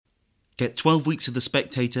Get 12 weeks of The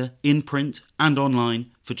Spectator in print and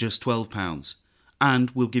online for just £12.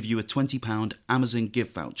 And we'll give you a £20 Amazon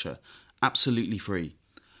gift voucher, absolutely free.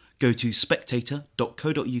 Go to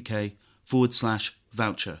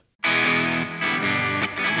spectator.co.uk/voucher.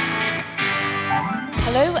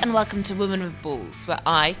 Hello and welcome to Women with Balls, where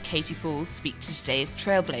I, Katy Balls, speak to today's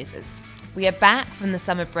trailblazers. We are back from the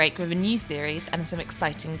summer break with a new series and some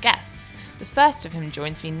exciting guests, the first of whom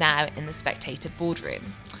joins me now in the Spectator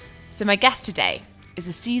boardroom. So my guest today is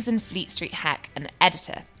a seasoned Fleet Street hack and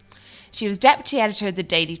editor. She was deputy editor of the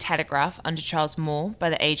Daily Telegraph under Charles Moore by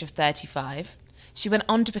the age of 35. She went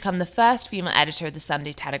on to become the first female editor of the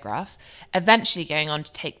Sunday Telegraph, eventually going on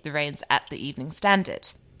to take the reins at the Evening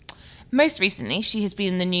Standard. Most recently, she has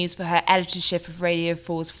been in the news for her editorship of Radio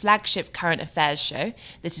 4's flagship current affairs show,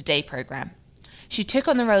 the Today programme. She took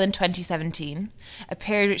on the role in 2017, a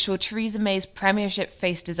period which saw Theresa May's premiership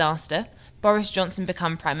face disaster, Boris Johnson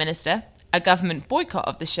become Prime Minister, a government boycott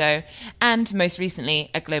of the show, and, most recently,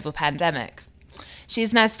 a global pandemic. She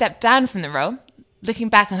has now stepped down from the role. Looking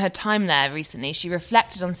back on her time there recently, she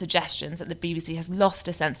reflected on suggestions that the BBC has lost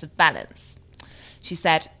a sense of balance. She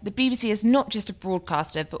said, "The BBC is not just a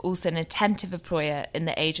broadcaster, but also an attentive employer in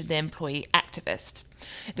the age of the employee activist.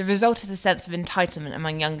 The result is a sense of entitlement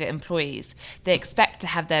among younger employees. They expect to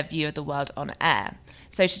have their view of the world on air."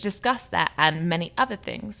 So to discuss that and many other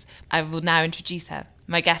things, I will now introduce her.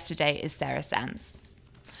 My guest today is Sarah Sands.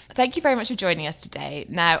 Thank you very much for joining us today.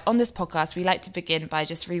 Now, on this podcast, we like to begin by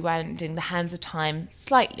just rewinding the hands of time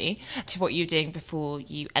slightly to what you were doing before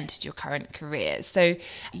you entered your current career. So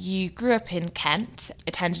you grew up in Kent,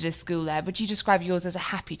 attended a school there. Would you describe yours as a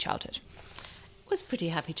happy childhood? It was a pretty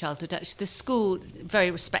happy childhood, actually. The school,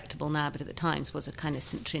 very respectable now, but at the times was a kind of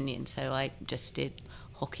St Trinian, so I just did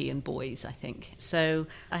hockey and boys, I think. So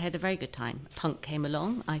I had a very good time. Punk came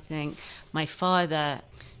along. I think my father,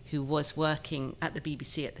 who was working at the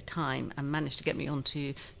BBC at the time and managed to get me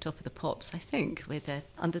onto Top of the Pops, I think,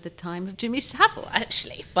 under the time of Jimmy Savile,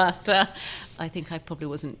 actually. But I think I probably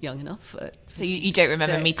wasn't young enough. So you don't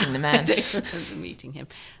remember meeting the man? I don't remember meeting him.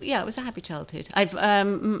 But yeah, it was a happy childhood. I've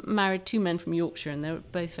married two men from Yorkshire, and they were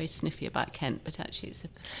both very sniffy about Kent, but actually it's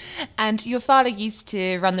And your father used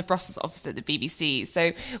to run the Brussels office at the BBC,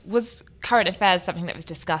 so was current affairs something that was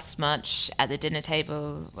discussed much at the dinner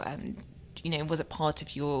table? Was it part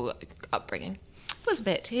of your upbringing? It was a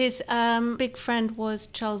bit. His big friend was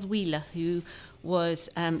Charles Wheeler, who was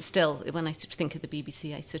still, when I think of the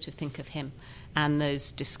BBC, I sort of think of him and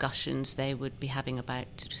those discussions they would be having about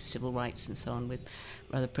sort of civil rights and so on with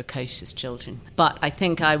rather precocious children. But I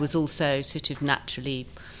think I was also sort of naturally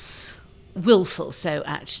willful. So,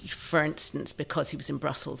 for instance, because he was in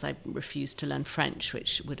Brussels, I refused to learn French,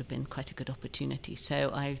 which would have been quite a good opportunity.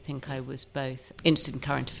 So I think I was both interested in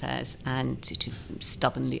current affairs and sort of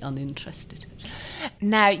stubbornly uninterested.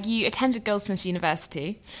 Now, you attended Goldsmiths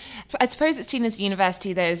University. I suppose it's seen as a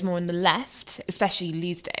university that is more on the left, especially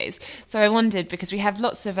these days. So I wondered, because we have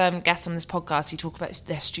lots of guests on this podcast who talk about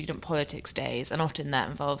their student politics days, and often that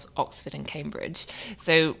involves Oxford and Cambridge.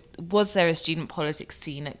 So was there a student politics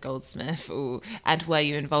scene at Goldsmiths? And were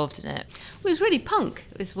you involved in it? It was really punk,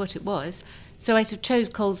 is what it was. So I sort of chose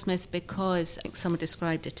Goldsmith because I think someone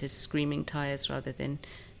described it as screaming tyres rather than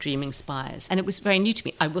dreaming spires. And it was very new to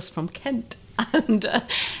me. I was from Kent.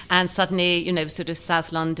 And suddenly, sort of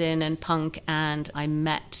South London and punk. And I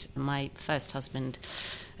met my first husband,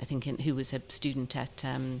 I think, who was a student at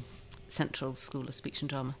Central School of Speech and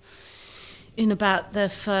Drama, in about the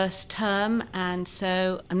first term, and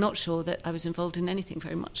so I'm not sure that I was involved in anything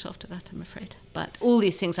very much after that, I'm afraid. But all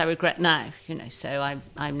these things I regret now, so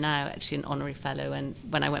I'm now actually an honorary fellow, and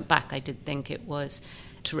when I went back I did think it was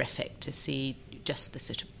terrific to see just the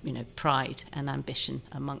sort of, pride and ambition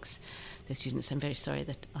amongst the students. I'm very sorry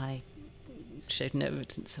that I showed no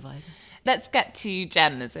evidence of either. Let's get to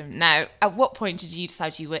journalism. Now, at what point did you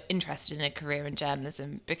decide you were interested in a career in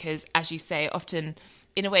journalism? Because, as you say, often,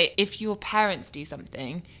 in a way, if your parents do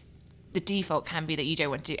something, the default can be that you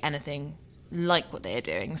don't want to do anything like what they are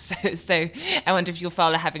doing. So I wonder if your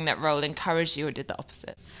father having that role encouraged you or did the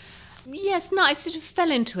opposite? Yes, no, I sort of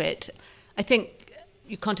fell into it. I think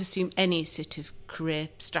you can't assume any sort of career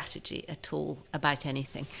strategy at all about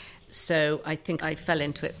anything. So I think I fell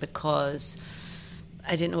into it because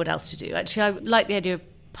I didn't know what else to do. Actually, I liked the idea of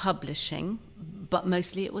publishing, but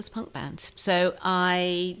mostly it was punk bands. So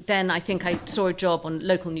I think I saw a job on a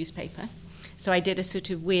local newspaper. So I did a sort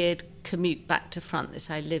of weird commute back to front, that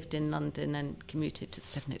I lived in London and commuted to the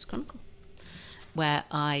Seven Oaks Chronicle, where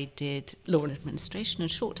I did law and administration and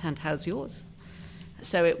shorthand. How's yours?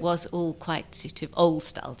 So it was all quite sort of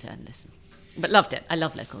old-style journalism. But loved it. I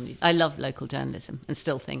love local news. I love local journalism, and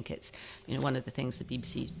still think it's one of the things the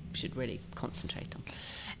BBC should really concentrate on.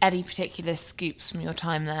 Any particular scoops from your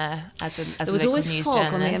time there as a there was local always news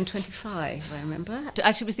fog journalist? on the M25. I remember.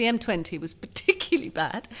 Actually, it was the M20 was particularly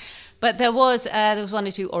bad, but there was one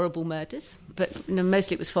or two horrible murders. But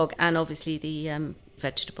mostly it was fog, and obviously the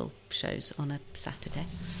vegetable shows on a Saturday,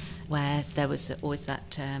 where there was always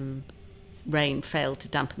that. Rain failed to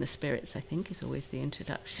dampen the spirits, I think, is always the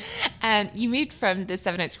introduction. And you moved from the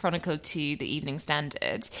Seven Oaks Chronicle to the Evening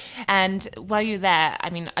Standard. And while you were there, I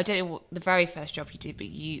mean, I don't know what the very first job you did, but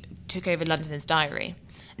you took over Londoners Diary.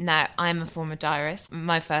 Now, I'm a former diarist.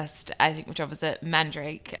 My first, I think, job was at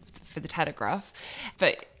Mandrake for the Telegraph.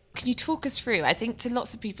 But can you talk us through, I think to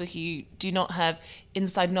lots of people who do not have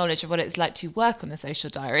inside knowledge of what it's like to work on a social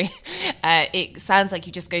diary, it sounds like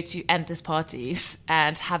you just go to endless parties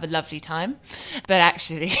and have a lovely time. But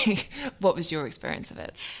actually, what was your experience of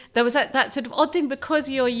it? There was that sort of odd thing, because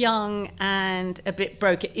you're young and a bit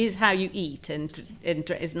broke, it is how you eat, and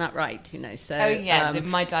isn't that right? So, oh yeah,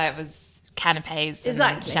 my diet was canapes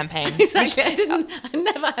and champagne. Exactly. I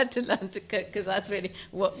never had to learn to cook, because that's really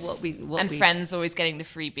what we friends always getting the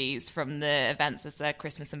freebies from the events as their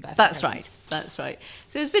Christmas and birthday. That's right.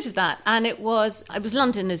 So it was a bit of that, and it was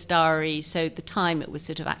Londoners Diary. So at the time it was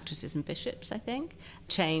sort of actresses and bishops. I think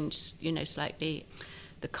changed slightly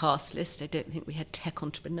the cast list. I don't think we had tech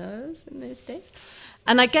entrepreneurs in those days.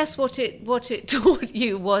 And I guess what it taught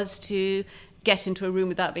you was to get into a room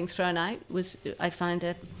without being thrown out. I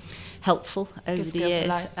found helpful over the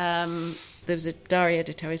years. There was a diary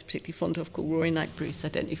editor I was particularly fond of called Rory Knight Bruce. I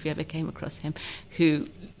don't know if you ever came across him, who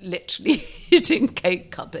literally hid in cake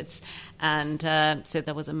cupboards. And so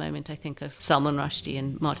there was a moment, I think, of Salman Rushdie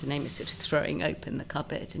and Martin Amis sort of throwing open the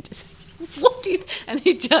cupboard and just what do you... And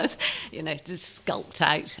he just, just sculpted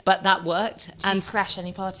out. But that worked. Did you crash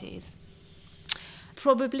any parties?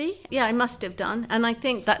 Probably, yeah, I must have done. And I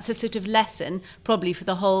think that's a sort of lesson, probably for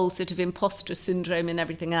the whole sort of imposter syndrome and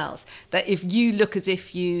everything else, that if you look as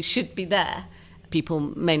if you should be there, people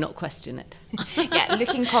may not question it. Yeah,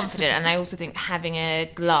 looking confident. And I also think having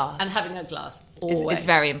a glass. Is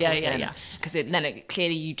very important. Because then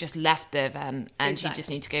clearly you just left the event and you just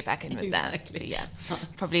need to go back in with them. But yeah,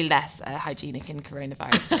 probably less hygienic in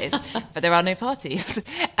coronavirus days, but there are no parties.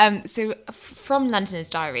 So from Londoners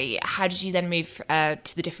Diary, how did you then move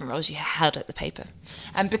to the different roles you held at the paper?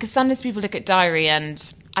 Because sometimes people look at Diary,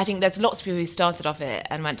 and I think there's lots of people who started off it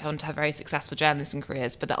and went on to have very successful journalism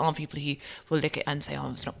careers, but there are people who will look at it and say, oh,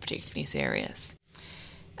 it's not particularly serious.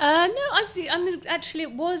 No, I mean, actually,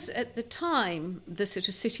 it was at the time the sort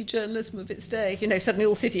of city journalism of its day. Suddenly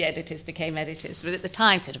all city editors became editors, but at the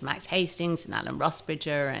time, sort of Max Hastings and Alan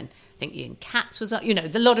Rusbridger and I think Ian Katz was, a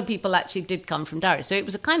lot of people actually did come from Diary. So it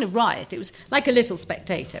was a kind of riot. It was like a little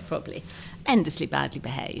Spectator, probably, endlessly badly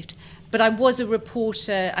behaved. But I was a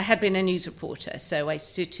reporter. I had been a news reporter, so I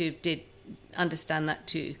sort of did understand that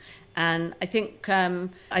too. And I think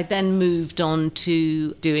I then moved on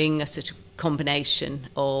to doing a sort of combination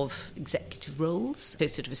of executive roles, so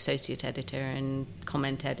sort of associate editor and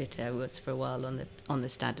comment editor. I was for a while on the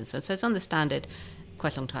Standard. So I was on the Standard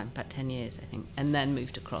quite a long time, about 10 years, I think, and then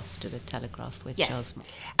moved across to the Telegraph with Charles Moore.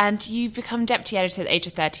 And you've become deputy editor at the age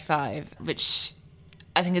of 35, which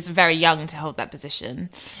I think is very young to hold that position.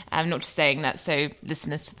 I'm not just saying that so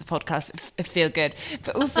listeners to the podcast feel good,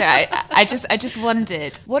 but also I just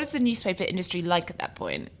wondered, what is the newspaper industry like at that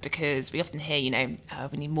point? Because we often hear,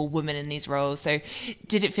 we need more women in these roles. So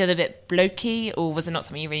did it feel a bit blokey, or was it not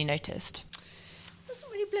something you really noticed? It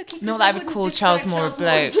wasn't really blokey. Not that I would call Charles Moore a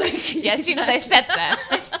bloke. Yeah, as soon as I said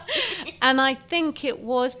that. And I think it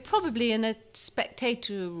was probably in a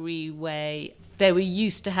spectatory way. They were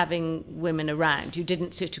used to having women around. You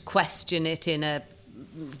didn't sort of question it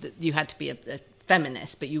you had to be a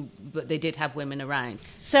feminist, but they did have women around.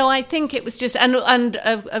 So I think it was just, and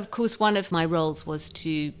of course one of my roles was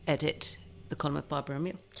to edit the column of Barbara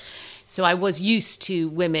Emile. So I was used to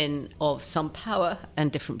women of some power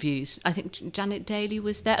and different views. I think Janet Daly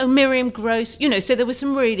was there. Oh, Miriam Gross. So there were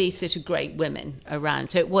some really sort of great women around.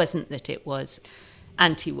 So it wasn't that it was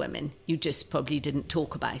anti-women. You just probably didn't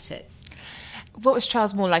talk about it. What was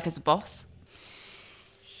Charles Moore like as a boss?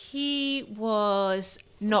 He was...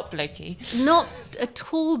 Not blokey. Not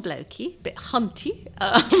at all blokey, a bit hunty.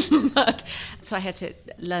 So I had to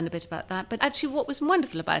learn a bit about that. But actually what was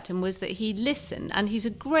wonderful about him was that he listened, and he's a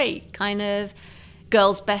great kind of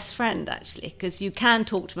girl's best friend, actually, because you can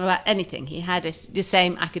talk to him about anything. He had the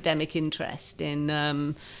same academic interest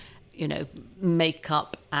in,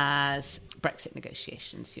 makeup as... Brexit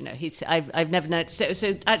negotiations, I've never noticed.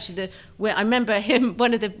 So actually, I remember him.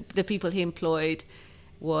 One of the people he employed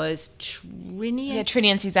was Trini. Yeah, Trini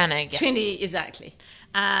and Susanna. Yeah. Trini, exactly.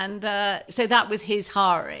 And so that was his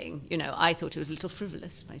hiring. I thought it was a little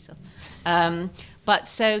frivolous myself. But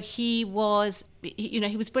so he was,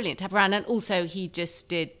 he was brilliant to have around. And also he just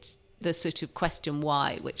did the sort of question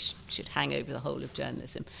why, which should hang over the whole of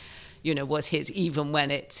journalism, was his, even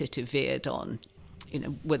when it sort of veered on,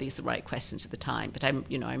 were these the right questions at the time? But I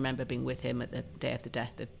remember being with him at the day of the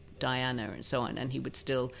death of Diana and so on, and he would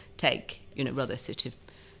still take, rather sort of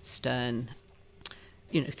stern,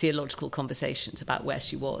 theological conversations about where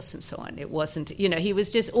she was and so on. It wasn't, he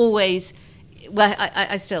was just always, well,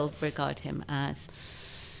 I still regard him as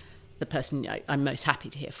the person I'm most happy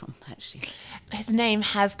to hear from, actually. His name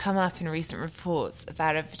has come up in recent reports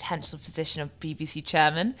about a potential position of BBC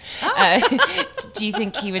chairman. Oh. Do you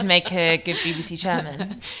think he would make a good BBC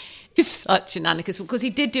chairman? He's such an anarchist, because he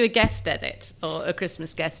did do a guest edit, or a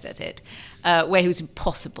Christmas guest edit, where he was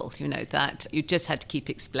impossible, that you just had to keep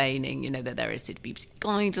explaining, that there is BBC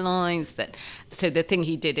guidelines. So the thing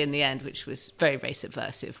he did in the end, which was very, very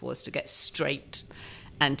subversive, was to get straight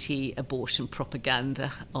anti-abortion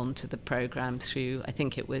propaganda onto the programme through, I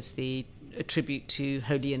think it was a tribute to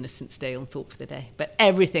Holy Innocents' Day on Thought for the Day. But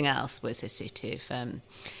everything else was a sort of...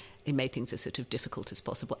 it made things as sort of difficult as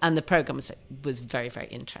possible. And the programme was very, very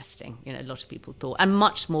interesting. A lot of people thought, and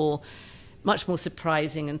much more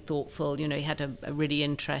surprising and thoughtful. He had a really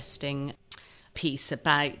interesting piece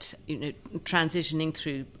about, transitioning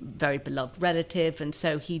through very beloved relative. And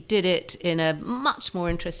so he did it in a much more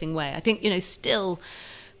interesting way. I think, still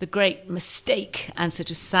the great mistake and sort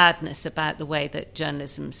of sadness about the way that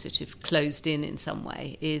journalism sort of closed in some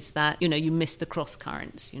way is that, you miss the cross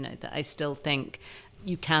currents, that I still think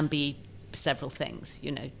you can be several things.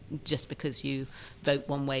 Just because you vote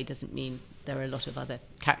one way doesn't mean there are a lot of other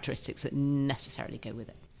characteristics that necessarily go with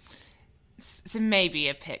it. So maybe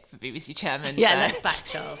a pick for BBC chairman. Yeah, let's back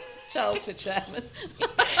Charles. Charles for chairman.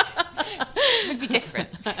 It would be different.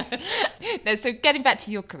 No, so getting back to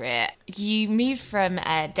your career, you moved from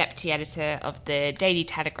deputy editor of the Daily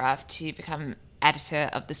Telegraph to become editor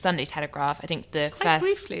of the Sunday Telegraph. I think the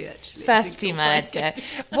first female editor.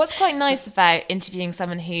 What's quite nice about interviewing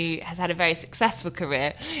someone who has had a very successful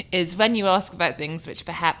career is when you ask about things which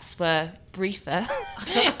perhaps were briefer,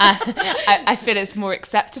 I feel it's more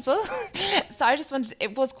acceptable. So I just wondered,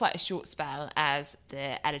 it was quite a short spell as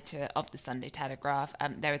the editor of the Sunday Telegraph.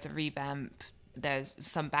 There was a revamp. There's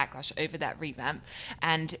some backlash over that revamp,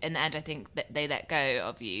 and in the end I think that they let go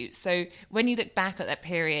of you. So when you look back at that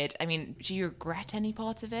period, I mean, do you regret any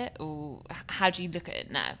part of it, or how do you look at it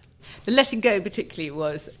now? The letting go particularly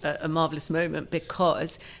was a marvellous moment,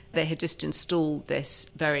 because they had just installed this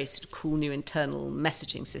very sort of cool new internal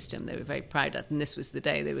messaging system they were very proud of, and this was the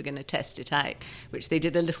day they were going to test it out, which they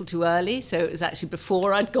did a little too early, so it was actually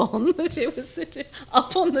before I'd gone that it was sort of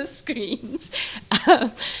up on the screens.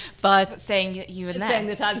 But saying that you were there. Saying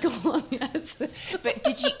that I'd gone, yes. But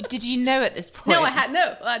did you know at this point? No, I had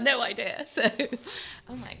no idea. So,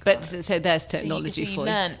 oh my God. But so there's technology so you for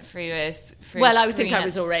learnt through a well, I think I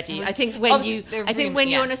was already. I think when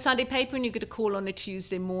you're on a Sunday paper and you get a call on a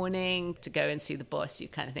Tuesday morning to go and see the boss, you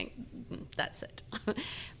kind of think, that's it.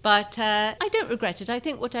 But I don't regret it. I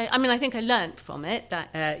think I think I learnt from it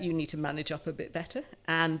that you need to manage up a bit better,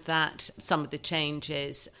 and that some of the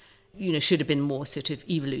changes, should have been more sort of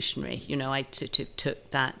evolutionary. I sort of took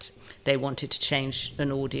that they wanted to change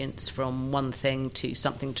an audience from one thing to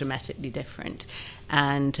something dramatically different.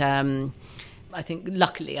 And I think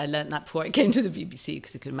luckily I learned that before I came to the BBC,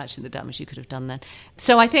 because I could imagine the damage you could have done then.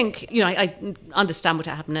 So I think, I understand what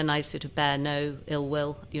happened, and I sort of bear no ill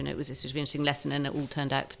will. It was a sort of interesting lesson, and it all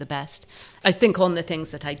turned out for the best. I think on the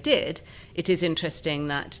things that I did, it is interesting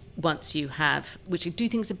that once you have, which I do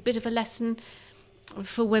think is a bit of a lesson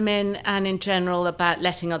for women and in general about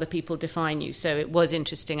letting other people define you. So it was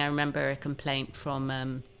interesting. I remember a complaint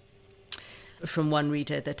from one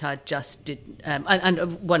reader that I just did, and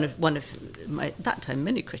one of my, at that time,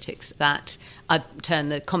 many critics, that I'd turn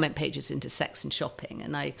the comment pages into sex and shopping.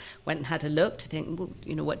 And I went and had a look to think, well,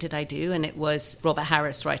 what did I do? And it was Robert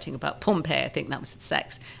Harris writing about Pompeii, I think that was the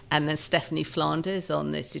sex, and then Stephanie Flanders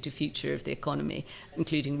on the sort of future of the economy,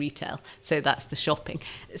 including retail. So that's the shopping.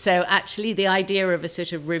 So actually the idea of a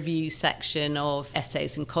sort of review section of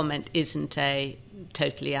essays and comment isn't a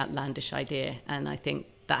totally outlandish idea, and I think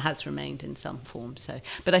that has remained in some form. So,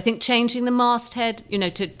 but I think changing the masthead, I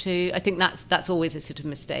think that's always a sort of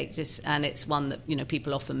mistake, and it's one that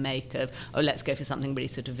people often make of, let's go for something really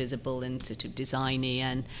sort of visible and sort of designy,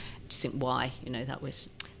 and just think why, that was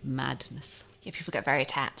madness. Yeah, people get very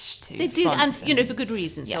attached to They do, and for good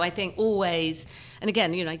reason. Yeah. So I think always, and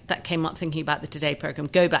again, that came up thinking about the Today programme,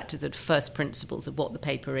 go back to the first principles of what the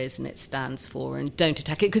paper is and it stands for, and don't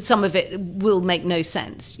attack it, because some of it will make no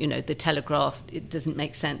sense. The Telegraph, it doesn't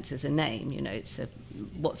make sense as a name, it's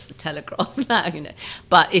what's the Telegraph now,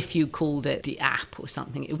 But if you called it the app or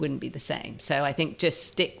something, it wouldn't be the same. So I think just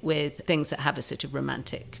stick with things that have a sort of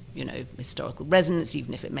romantic, historical resonance,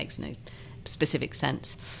 even if it makes no specific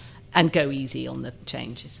sense. And go easy on the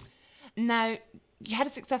changes. Now, you had a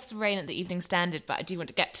successful reign at the Evening Standard, but I do want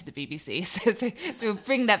to get to the BBC, so we'll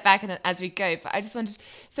bring that back as we go. But I just wanted,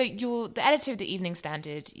 so you're the editor of the Evening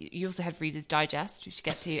Standard. You also had Reader's Digest, which we should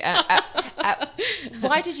get to.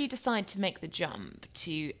 Why did you decide to make the jump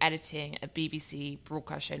to editing a BBC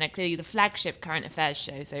broadcast show? Now, clearly the flagship current affairs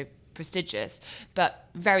show, so prestigious, but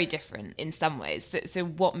very different in some ways. So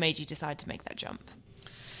what made you decide to make that jump?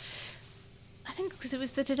 I think because it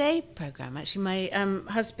was the Today programme. Actually, my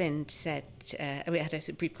husband said, we had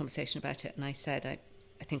a brief conversation about it, and I said,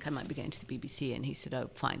 I think I might be going to the BBC. And he said, oh,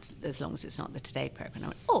 fine, as long as it's not the Today programme. I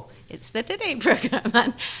went, oh, it's the Today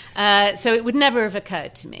programme. So it would never have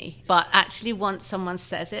occurred to me. But actually, once someone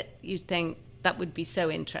says it, you'd think that would be so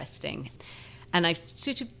interesting. And I've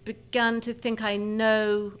sort of begun to think I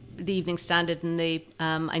know the Evening Standard and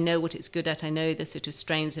I know what it's good at. I know the sort of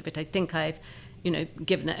strains of it. I think I've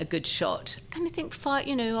given it a good shot. I kind of think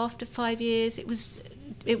after 5 years, it was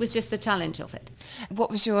just the challenge of it. What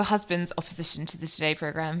was your husband's opposition to the Today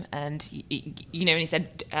programme? And when he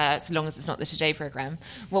said, so long as it's not the Today programme,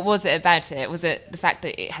 what was it about it? Was it the fact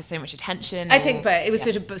that it has so much attention? I think, but it was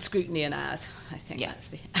sort of scrutiny and hours. I think that's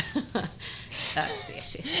the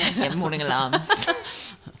issue. Yeah, morning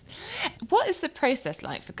alarms. What is the process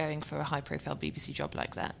like for going for a high-profile BBC job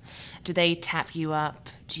like that? Do they tap you up?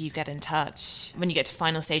 Do you get in touch? When you get to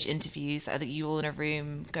final stage interviews, are you all in a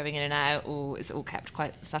room going in and out, or is it all kept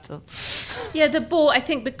quite subtle? Yeah, the board, I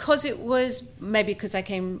think because it was, maybe because I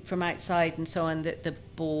came from outside and so on, that the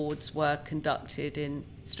boards were conducted in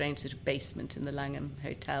strange sort of basement in the Langham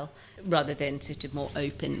Hotel, rather than sort of more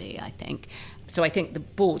openly, I think. So I think the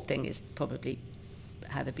board thing is probably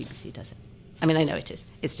how the BBC does it. I mean, I know it is.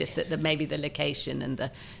 It's just that maybe the location and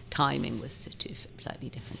the timing was sort of slightly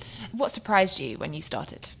different. What surprised you when you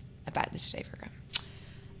started about the Today programme?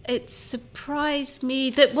 It surprised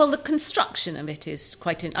me that, the construction of it is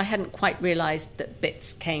I hadn't quite realised that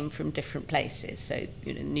bits came from different places. So,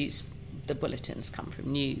 news, the bulletins come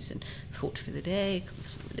from news, and Thought for the Day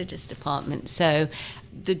comes from the religious department. So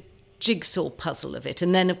the jigsaw puzzle of it.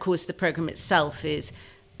 And then, of course, the programme itself is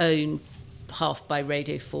owned half by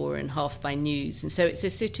Radio 4 and half by News. And so it's a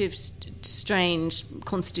sort of strange,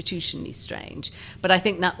 constitutionally strange. But I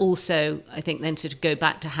think that also, then sort of go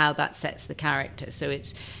back to how that sets the character. So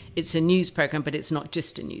it's a news programme, but it's not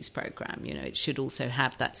just a news programme. It should also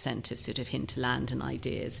have that sense of sort of hinterland and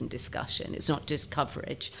ideas and discussion. It's not just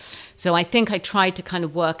coverage. So I think I tried to kind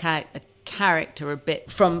of work out a character a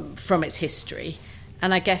bit from its history.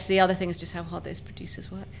 And I guess the other thing is just how hard those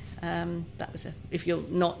producers work. If you're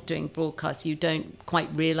not doing broadcast, you don't quite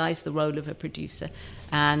realise the role of a producer,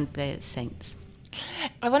 and they're saints.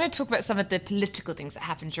 I want to talk about some of the political things that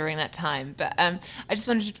happened during that time, but I just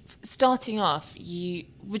wanted to, starting off,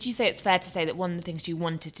 would you say it's fair to say that one of the things you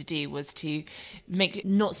wanted to do was to make it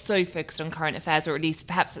not so focused on current affairs, or at least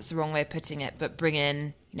perhaps that's the wrong way of putting it, but bring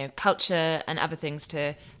in culture and other things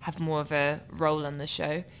to have more of a role on the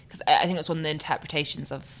show? Because I think that's one of the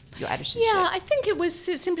interpretations of your editorship. Yeah, I think it was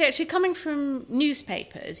simply actually coming from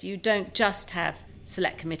newspapers. You don't just have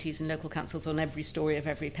select committees and local councils on every story of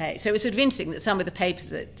every page. So it was sort of interesting that some of the papers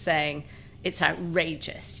that saying it's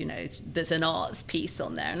outrageous, there's an arts piece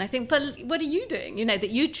on there. And I think, but what are you doing, that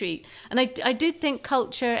you treat? And I did think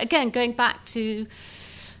culture, again, going back to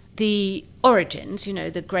the origins,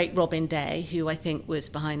 the great Robin Day, who I think was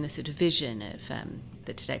behind the sort of vision of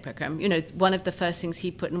the Today programme. One of the first things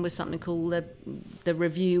he put in was something called the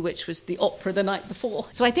Review, which was the opera the night before.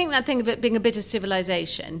 So I think that thing of it being a bit of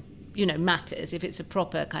civilization, matters if it's a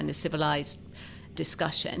proper kind of civilized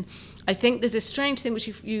discussion. I think there's a strange thing which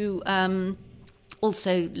you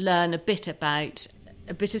also learn a bit about,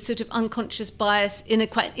 a bit of sort of unconscious bias in a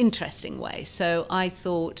quite interesting way. So I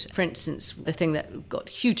thought, for instance, the thing that got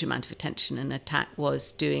a huge amount of attention and attack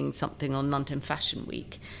was doing something on London Fashion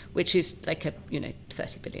Week, which is like a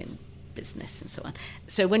 30 billion business and so on.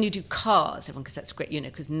 So when you do cars, everyone goes, that's great,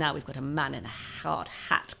 because now we've got a man in a hard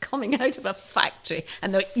hat coming out of a factory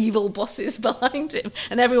and there are evil bosses behind him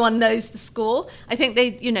and everyone knows the score. I think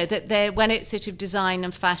that when it's sort of design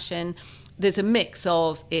and fashion, there's a mix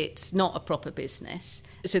of it's not a proper business,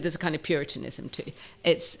 so there's a kind of puritanism too.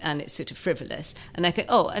 It's sort of frivolous, and I think,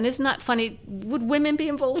 oh, and isn't that funny? Would women be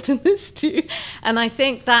involved in this too? And I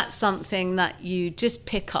think that's something that you just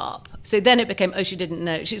pick up. So then it became, oh, she didn't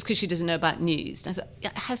know. It's because she doesn't know about news. And I thought, yeah,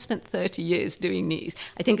 I have spent 30 years doing news.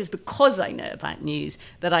 I think it's because I know about news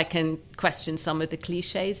that I can question some of the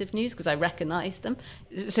cliches of news because I recognise them.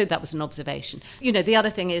 So that was an observation. The other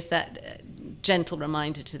thing is that gentle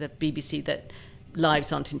reminder to the BBC that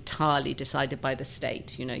lives aren't entirely decided by the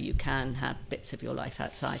state. You can have bits of your life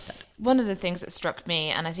outside that. One of the things that struck me,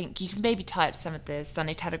 and I think you can maybe tie it to some of the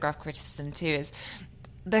Sunday Telegraph criticism too, is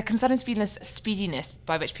there can sometimes be this speediness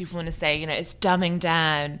by which people want to say, it's dumbing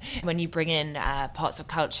down when you bring in parts of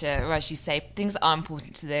culture, or as you say, things that are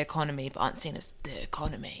important to the economy but aren't seen as the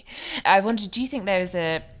economy. I wonder, do you think there is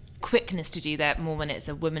a quickness to do that more when it's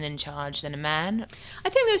a woman in charge than a man? I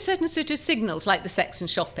think there are certain sort of signals like the sex and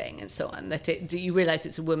shopping and so on that you realise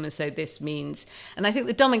it's a woman, so this means, and I think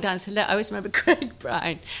the dumbing down is hilarious. I always remember Craig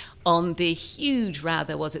Brown on the huge row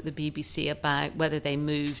there was at the BBC about whether they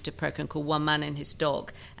moved a programme called One Man and His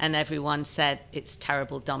Dog, and everyone said it's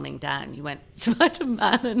terrible dumbing down. You went, it's about a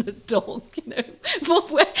man and a dog,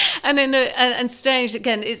 and strange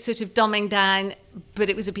again, it's sort of dumbing down. But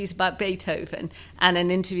it was a piece about Beethoven and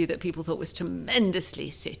an interview that people thought was tremendously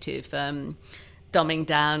sort of dumbing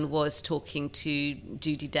down was talking to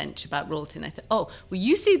Judi Dench about royalty. And I thought, oh, well,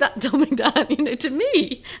 you see that dumbing down, to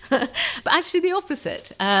me. But actually the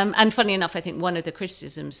opposite. And funny enough, I think one of the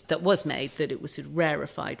criticisms that was made, that it was sort of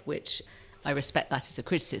rarefied, which I respect that as a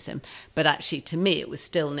criticism. But actually, to me, it was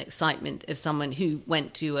still an excitement of someone who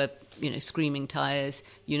went to a Screaming Tires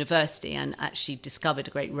University and actually discovered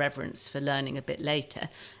a great reverence for learning a bit later,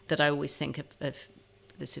 that I always think of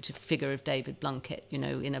the sort of figure of David Blunkett,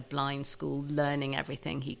 in a blind school, learning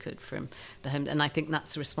everything he could from the home. And I think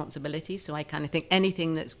that's a responsibility. So I kind of think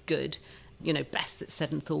anything that's good, best that's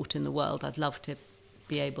said and thought in the world, I'd love to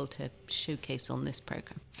be able to showcase on this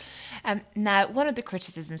programme. Now, one of the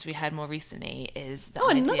criticisms we heard more recently is the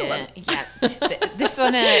another one. This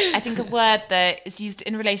one, I think a word that is used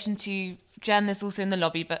in relation to journalists also in the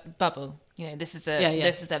lobby bubble. This is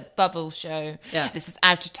a bubble show. Yeah. This is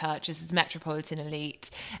out of touch. This is metropolitan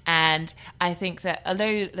elite. And I think that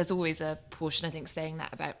although there's always a portion, I think, saying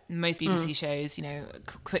that about most BBC shows,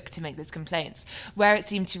 quick to make those complaints, where it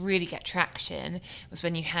seemed to really get traction was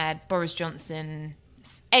when you had Boris Johnson,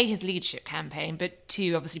 A, his leadership campaign, but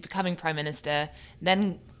two, obviously becoming Prime Minister,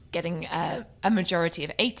 then getting a majority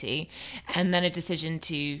of 80, and then a decision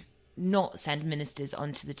to not send ministers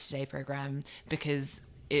onto the Today programme because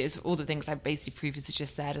it is all the things I basically previously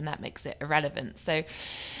just said, and that makes it irrelevant. So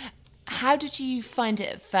how did you find it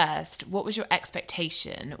at first? What was your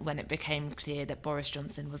expectation when it became clear that Boris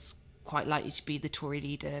Johnson was quite likely to be the Tory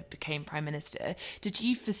leader, became Prime Minister? Did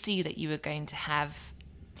you foresee that you were going to have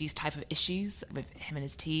these type of issues with him and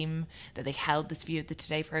his team, that they held this view of the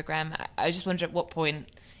Today programme? I just wondered at what point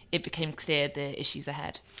it became clear the issues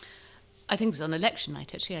ahead. I think it was on election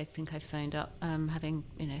night, actually. I think I phoned up having,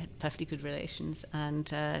 had perfectly good relations, and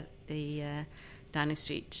the Downing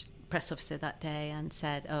Street press officer that day and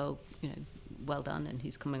said, oh, well done, and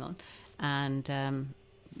who's coming on, and,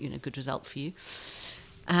 good result for you.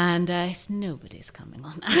 And nobody's coming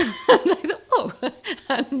on. And I thought, oh.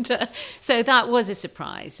 And so that was a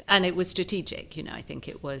surprise. And it was strategic. I think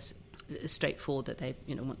it was straightforward that they,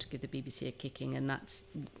 want to give the BBC a kicking, and that's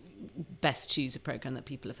best choose a programme that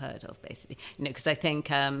people have heard of, basically. Because I think,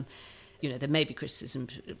 there may be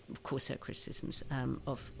criticisms, of course there are criticisms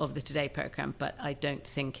of the Today programme, but I don't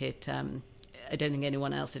think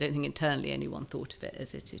anyone else, I don't think internally anyone thought of it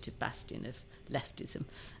as a sort of bastion of leftism.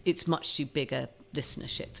 It's much too big a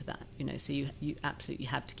listenership for that, so you absolutely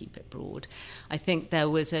have to keep it broad. I think there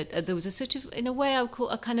was a sort of, in a way I would call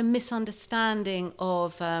a kind of misunderstanding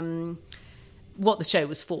of what the show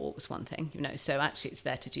was for was one thing, so actually it's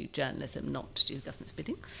there to do journalism, not to do the government's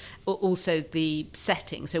bidding. Also the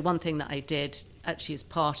setting. So one thing that I did actually as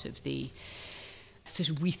part of the sort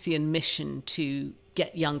of Reithian mission to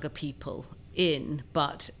get younger people in,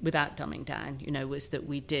 but without dumbing down, was that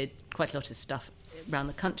we did quite a lot of stuff around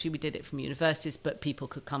the country. We did it from universities, but people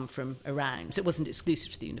could come from around. So it wasn't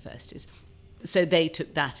exclusive to the universities. So they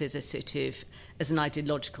took that as a sort of, as an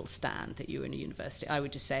ideological stand that you were in a university. I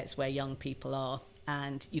would just say it's where young people are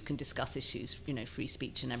and you can discuss issues, free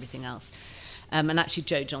speech and everything else. And actually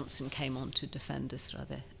Jo Johnson came on to defend us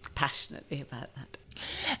rather passionately about that.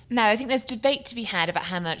 Now, I think there's debate to be had about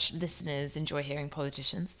how much listeners enjoy hearing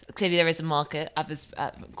politicians. Clearly, there is a market. Others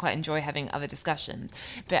quite enjoy having other discussions.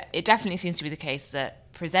 But it definitely seems to be the case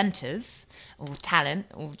that presenters, or talent,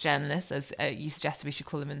 or journalists, as you suggested we should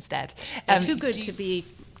call them instead. They're too good to be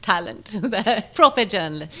talent. They're proper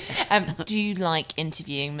journalists. Do you like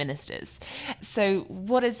interviewing ministers? So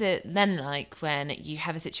what is it then like when you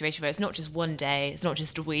have a situation where it's not just one day, it's not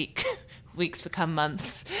just a week, weeks become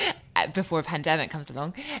months before a pandemic comes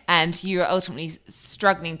along, and you are ultimately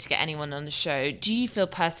struggling to get anyone on the show? Do you feel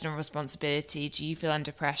personal responsibility? Do you feel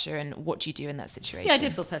under pressure? And what do you do in that situation? Yeah, I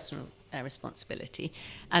did feel personal responsibility,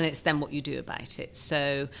 and it's then what you do about it.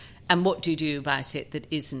 So, and what do you do about it that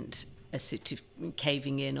isn't a sort of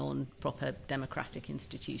caving in on proper democratic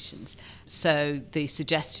institutions? So the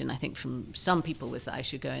suggestion, I think, from some people was that I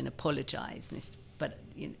should go and apologise. But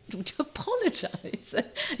to apologise,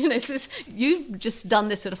 you've just done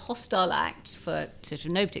this sort of hostile act for sort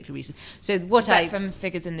of no particular reason. So what is that from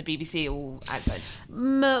figures in the BBC or outside?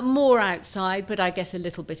 More outside, but I guess a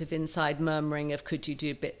little bit of inside murmuring of, could you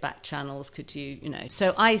do a bit back channels? Could you,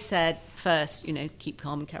 So I said first, keep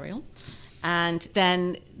calm and carry on. And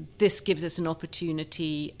then this gives us an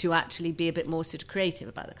opportunity to actually be a bit more sort of creative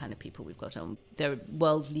about the kind of people we've got on. There are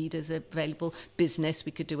world leaders available, business,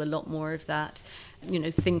 we could do a lot more of that,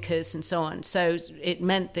 thinkers and so on. So it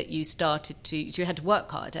meant that you had to work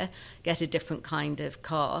harder, get a different kind of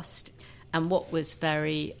cast. And what was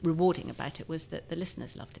very rewarding about it was that the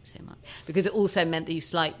listeners loved it so much, because it also meant that you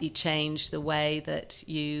slightly changed the way that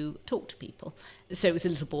you talk to people. So it was a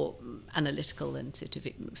little more analytical and sort of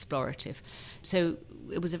explorative. So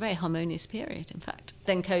it was a very harmonious period, in fact.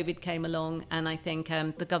 Then COVID came along, and I think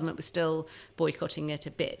the government was still boycotting it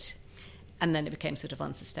a bit. And then it became sort of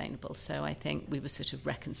unsustainable. So I think we were sort of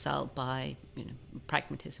reconciled by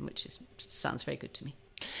pragmatism, which sounds very good to me.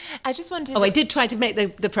 I just wanted I did try to make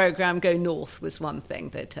the programme go north, was one thing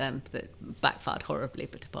that backfired horribly,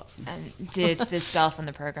 but apart from that. And did the staff on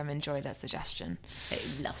the programme enjoy that suggestion?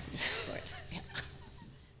 They loved me for it, yeah.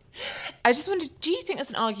 I just wondered, do you think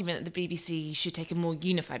there's an argument that the BBC should take a more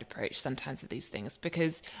unified approach sometimes with these things?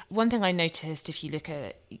 Because one thing I noticed, if you look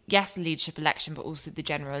at, yes, the leadership election, but also the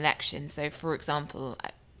general election. So, for example,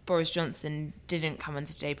 Boris Johnson didn't come on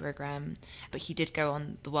the Today programme, but he did go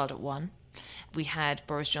on The World at One. We had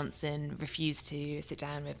Boris Johnson refuse to sit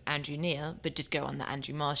down with Andrew Neil, but did go on the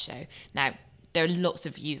Andrew Marr show. Now, there are lots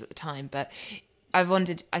of views at the time, but I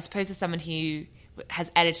wondered, I suppose as someone who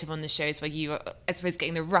has edited on the shows where you are, I suppose,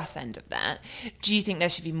 getting the rough end of that, do you think there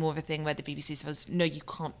should be more of a thing where the BBC says, no, you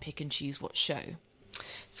can't pick and choose what show?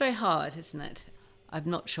 It's very hard, isn't it? I'm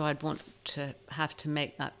not sure I'd want to have to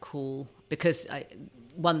make that call, because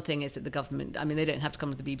one thing is that the government, they don't have to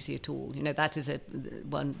come to the BBC at all. That is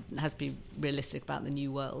one has to be realistic about the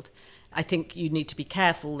new world. I think you need to be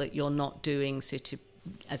careful that you're not doing sort of,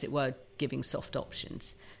 as it were, giving soft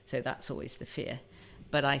options. So that's always the fear.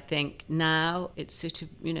 But I think now it's sort of,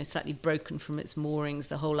 slightly broken from its moorings,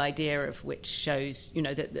 the whole idea of which shows,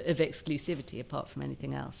 of exclusivity apart from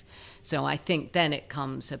anything else. So I think then it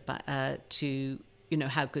comes about, to,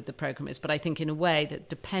 how good the programme is. But I think in a way that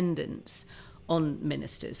dependence on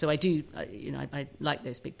ministers. So I do, I like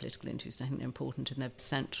those big political interviews, and I think they're important and they're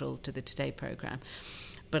central to the Today programme.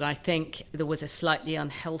 But I think there was a slightly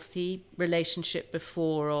unhealthy relationship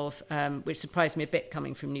before of, which surprised me a bit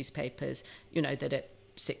coming from newspapers, that at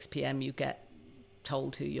 6 p.m. you get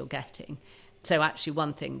told who you're getting. So actually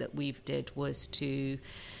one thing that we did was to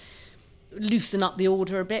loosen up the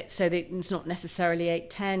order a bit, so that it's not necessarily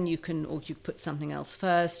 8:10. You put something else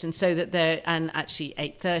first, and so that and actually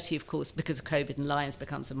 8:30, of course, because of COVID and Lions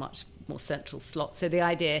becomes a much more central slot. So the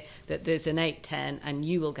idea that there's an 8:10 and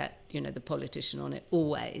you will get the politician on it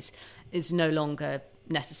always is no longer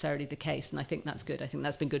necessarily the case, and I think that's good. I think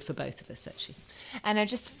that's been good for both of us, actually. And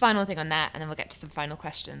just final thing on that, and then we'll get to some final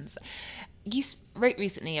questions. You wrote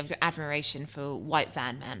recently of your admiration for white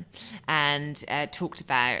van men, and talked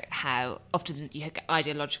about how often you get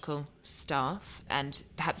ideological staff, and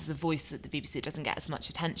perhaps as a voice that the BBC doesn't get as much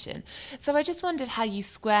attention. So I just wondered how you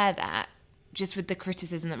square that just with the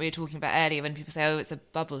criticism that we were talking about earlier when people say, oh, it's a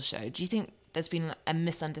bubble show. Do you think there's been a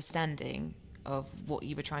misunderstanding of what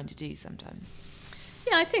you were trying to do sometimes?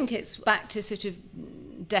 Yeah, I think it's back to sort of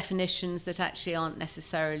definitions that actually aren't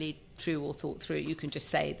necessarily true or thought through. You can just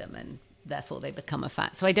say them and therefore they become a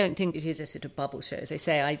fact. So I don't think it is a sort of bubble show. As I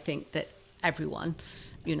say, I think that everyone,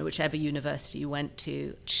 whichever university you went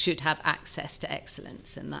to, should have access to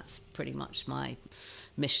excellence. And that's pretty much my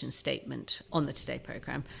mission statement on the Today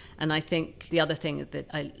programme. And I think the other thing that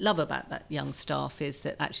I love about that young staff is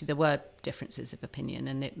that actually there were differences of opinion,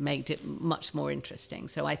 and it made it much more interesting.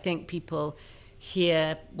 So I think people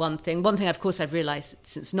hear one thing. One thing, of course, I've realised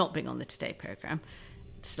since not being on the Today programme,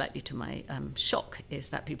 slightly to my shock, is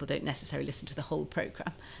that people don't necessarily listen to the whole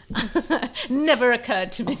programme. Never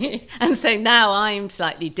occurred to me. And so now I'm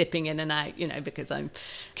slightly dipping in and out, because I'm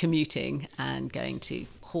commuting and going to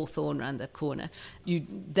Hawthorne round the corner. You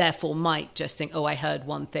therefore might just think, I heard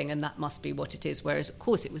one thing and that must be what it is. Whereas, of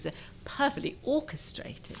course, it was a perfectly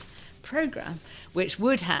orchestrated programme which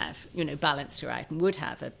would have, balanced throughout and would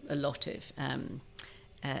have a lot of...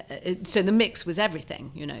 so the mix was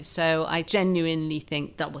everything, So I genuinely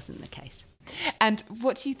think that wasn't the case. And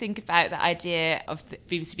what do you think about the idea of the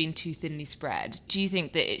BBC being too thinly spread? Do you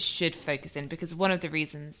think that it should focus in? Because one of the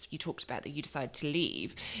reasons you talked about that you decided to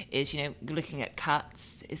leave is, looking at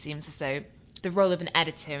cuts, it seems as though the role of an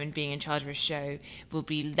editor and being in charge of a show will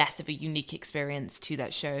be less of a unique experience to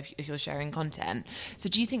that show if you're sharing content. So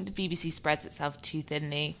do you think the BBC spreads itself too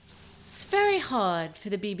thinly? It's very hard for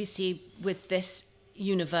the BBC with this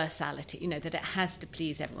universality, that it has to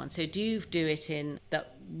please everyone. So do it in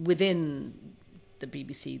that within the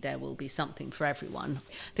BBC there will be something for everyone.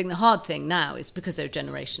 I think the hard thing now is because there are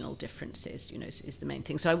generational differences, is the main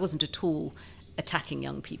thing. So I wasn't at all attacking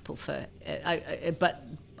young people but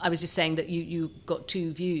I was just saying that you got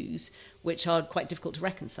two views which are quite difficult to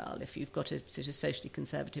reconcile if you've got a sort of socially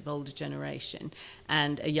conservative older generation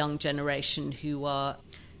and a young generation who are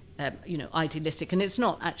idealistic. And it's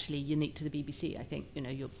not actually unique to the BBC. I think,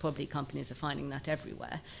 your probably companies are finding that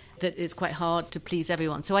everywhere, that it's quite hard to please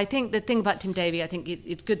everyone. So I think the thing about Tim Davie, I think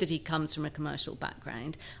it's good that he comes from a commercial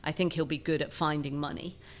background. I think he'll be good at finding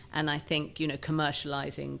money. And I think,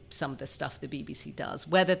 commercialising some of the stuff the BBC does,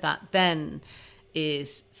 whether that then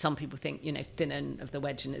is, some people think, thin end of the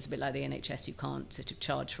wedge and it's a bit like the NHS, you can't sort of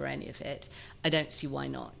charge for any of it. I don't see why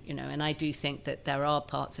not, and I do think that there are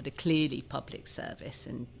parts that are clearly public service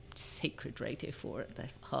and sacred Radio 4 at the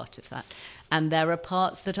heart of that, and there are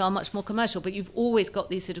parts that are much more commercial, but you've always got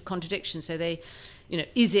these sort of contradictions. So they,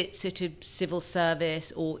 is it sort of civil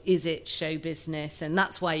service or is it show business? And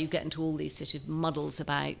that's why you get into all these sort of muddles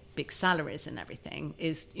about big salaries and everything,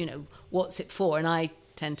 is, what's it for? And I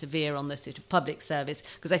tend to veer on the sort of public service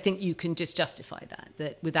because I think you can just justify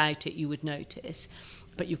that without it you would notice,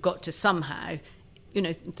 but you've got to somehow,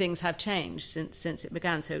 things have changed since it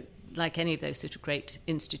began. So like any of those sort of great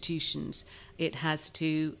institutions, it has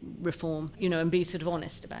to reform, and be sort of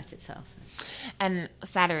honest about itself. And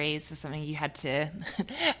salaries was something you had to,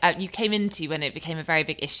 you came into when it became a very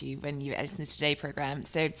big issue when you were editing the Today programme.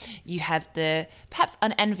 So you had the perhaps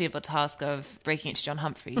unenviable task of breaking it to John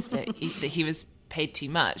Humphreys that he was paid too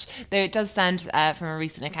much. Though it does sound from a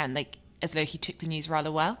recent account like as though he took the news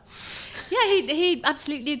rather well. Yeah, he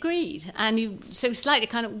absolutely agreed. And you so slightly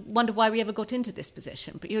kind of wonder why we ever got into this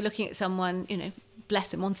position. But you're looking at someone,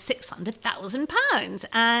 bless him, on £600,000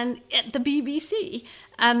 and at the BBC.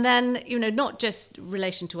 And then, not just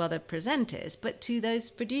relation to other presenters, but to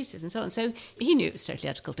those producers and so on. So he knew it was totally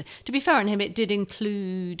out of kilter. To be fair on him, it did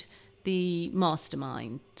include the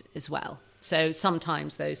mastermind as well. So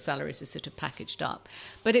sometimes those salaries are sort of packaged up.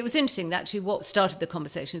 But it was interesting that actually what started the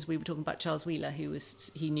conversations, we were talking about Charles Wheeler,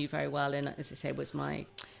 he knew very well, and as I say, was my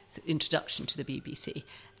introduction to the BBC.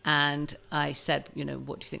 And I said,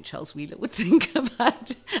 what do you think Charles Wheeler would think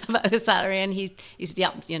about the salary? And he said,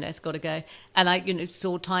 yeah, it's got to go. And I,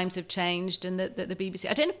 saw times have changed and that the BBC,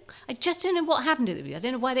 I just don't know what happened to the BBC. I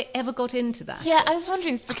don't know why they ever got into that. Yeah, I was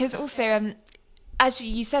wondering, because also... as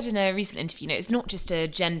you said in a recent interview, it's not just a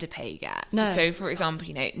gender pay gap. No. So, for example,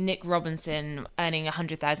 Nick Robinson earning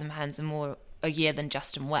 £100,000 or more a year than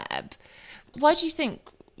Justin Webb. Why do you think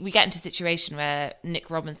we get into a situation where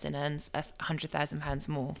Nick Robinson earns £100,000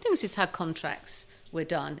 more? I think it's just how contracts were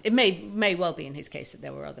done. It may well be in his case that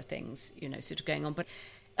there were other things, sort of going on. But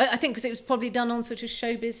I think because it was probably done on sort of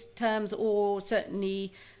showbiz terms, or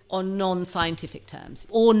certainly on non-scientific terms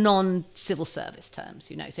or non-civil service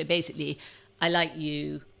terms, So basically... I like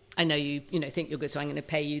you, I know you, think you're good, so I'm going to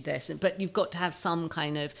pay you this. But you've got to have some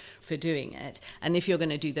kind of for doing it. And if you're going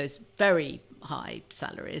to do those very high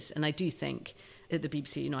salaries, and I do think at the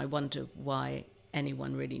BBC, I wonder why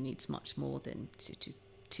anyone really needs much more than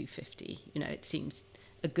 $250. It seems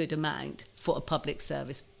a good amount for a public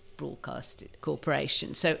service broadcast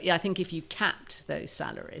corporation. So I think if you capped those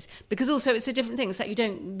salaries, because also it's a different thing. It's like you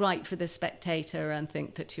don't write for the Spectator and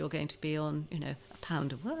think that you're going to be on,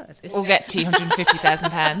 £1 a word. Or get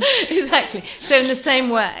 £250,000. Exactly. So in the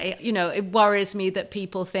same way, it worries me that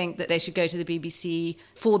people think that they should go to the BBC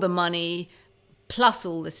for the money, plus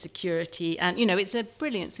all the security. And, it's a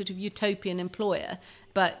brilliant sort of utopian employer,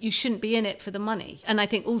 but you shouldn't be in it for the money. And I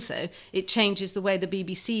think also it changes the way the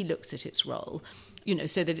BBC looks at its role,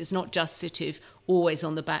 so that it's not just sort of always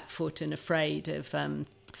on the back foot and afraid of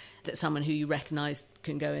that someone who you recognise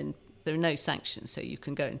can go in. There are no sanctions, so you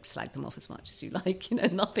can go and slag them off as much as you like.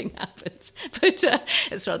 Nothing happens. But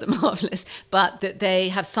it's rather marvellous. But that they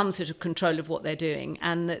have some sort of control of what they're doing,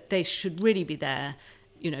 and that they should really be there,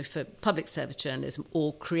 for public service journalism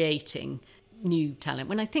or creating new talent.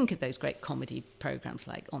 When I think of those great comedy programmes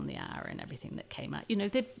like On the Hour and everything that came out,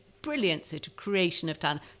 they're brilliant sort of creation of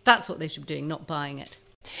talent. That's what they should be doing, not buying it.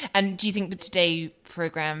 And do you think the Today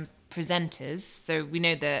programme presenters, so we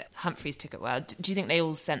know that Humphreys took it well, do you think they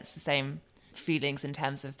all sense the same feelings in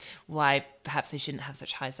terms of why perhaps they shouldn't have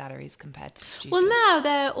such high salaries compared to producers? Well, now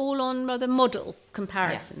they're all on rather model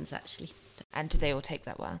comparisons, actually. And do they all take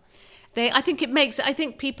that well? I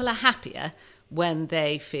think people are happier when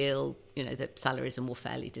they feel, that salaries are more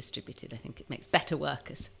fairly distributed. I think it makes better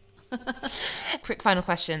workers. Quick final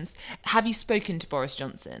questions. Have you spoken to Boris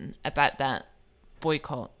Johnson about that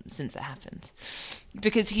boycott since it happened?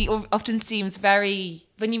 Because he often seems very,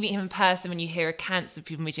 when you meet him in person, when you hear accounts of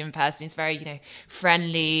people meeting him in person, he's very,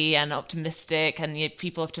 friendly and optimistic, and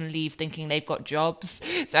people often leave thinking they've got jobs.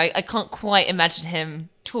 So I can't quite imagine him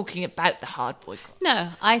talking about the hard boycott. No,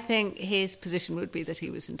 I think his position would be that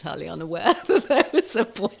he was entirely unaware that there was a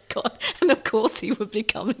boycott, and of course he would be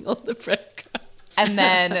coming on the programme. And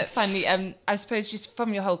then finally, I suppose just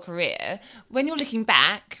from your whole career, when you're looking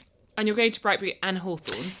back, and you're going to Brightbury and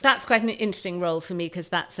Hawthorne. That's quite an interesting role for me, because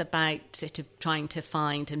that's about sort of trying to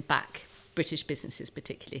find and back British businesses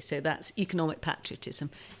particularly. So that's economic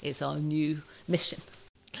patriotism is our new mission.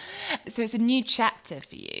 So it's a new chapter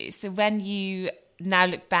for you. So when you now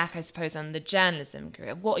look back, I suppose, on the journalism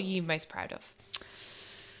career, what are you most proud of?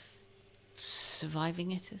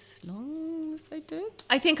 Surviving it as long as I did.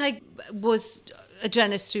 I think I was a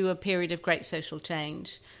journalist through a period of great social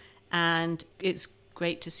change, and it's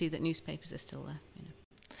great to see that newspapers are still there.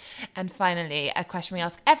 And finally, a question we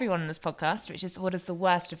ask everyone on this podcast, which is, what is the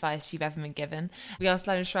worst advice you've ever been given? We asked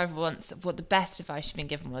Lina Shriver once what the best advice she'd been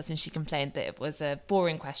given was, and she complained that it was a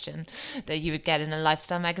boring question that you would get in a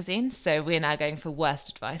lifestyle magazine. So we're now going for worst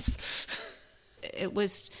advice. It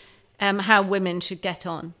was how women should get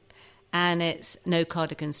on, and it's no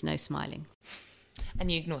cardigans, no smiling.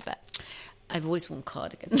 And you ignored that? I've always worn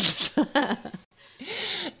cardigans.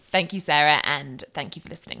 Thank you, Sarah, and thank you for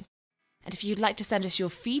listening. And if you'd like to send us your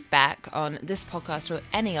feedback on this podcast or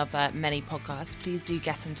any other many podcasts, please do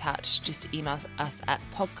get in touch. Just email us at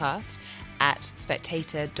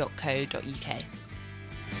podcast@spectator.co.uk.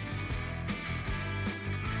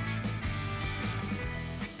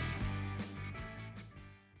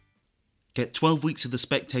 Get 12 weeks of The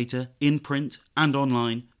Spectator in print and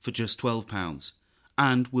online for just £12.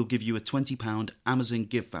 And we'll give you a £20 Amazon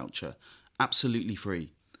gift voucher absolutely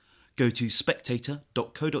free. Go to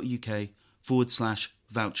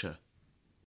spectator.co.uk/voucher.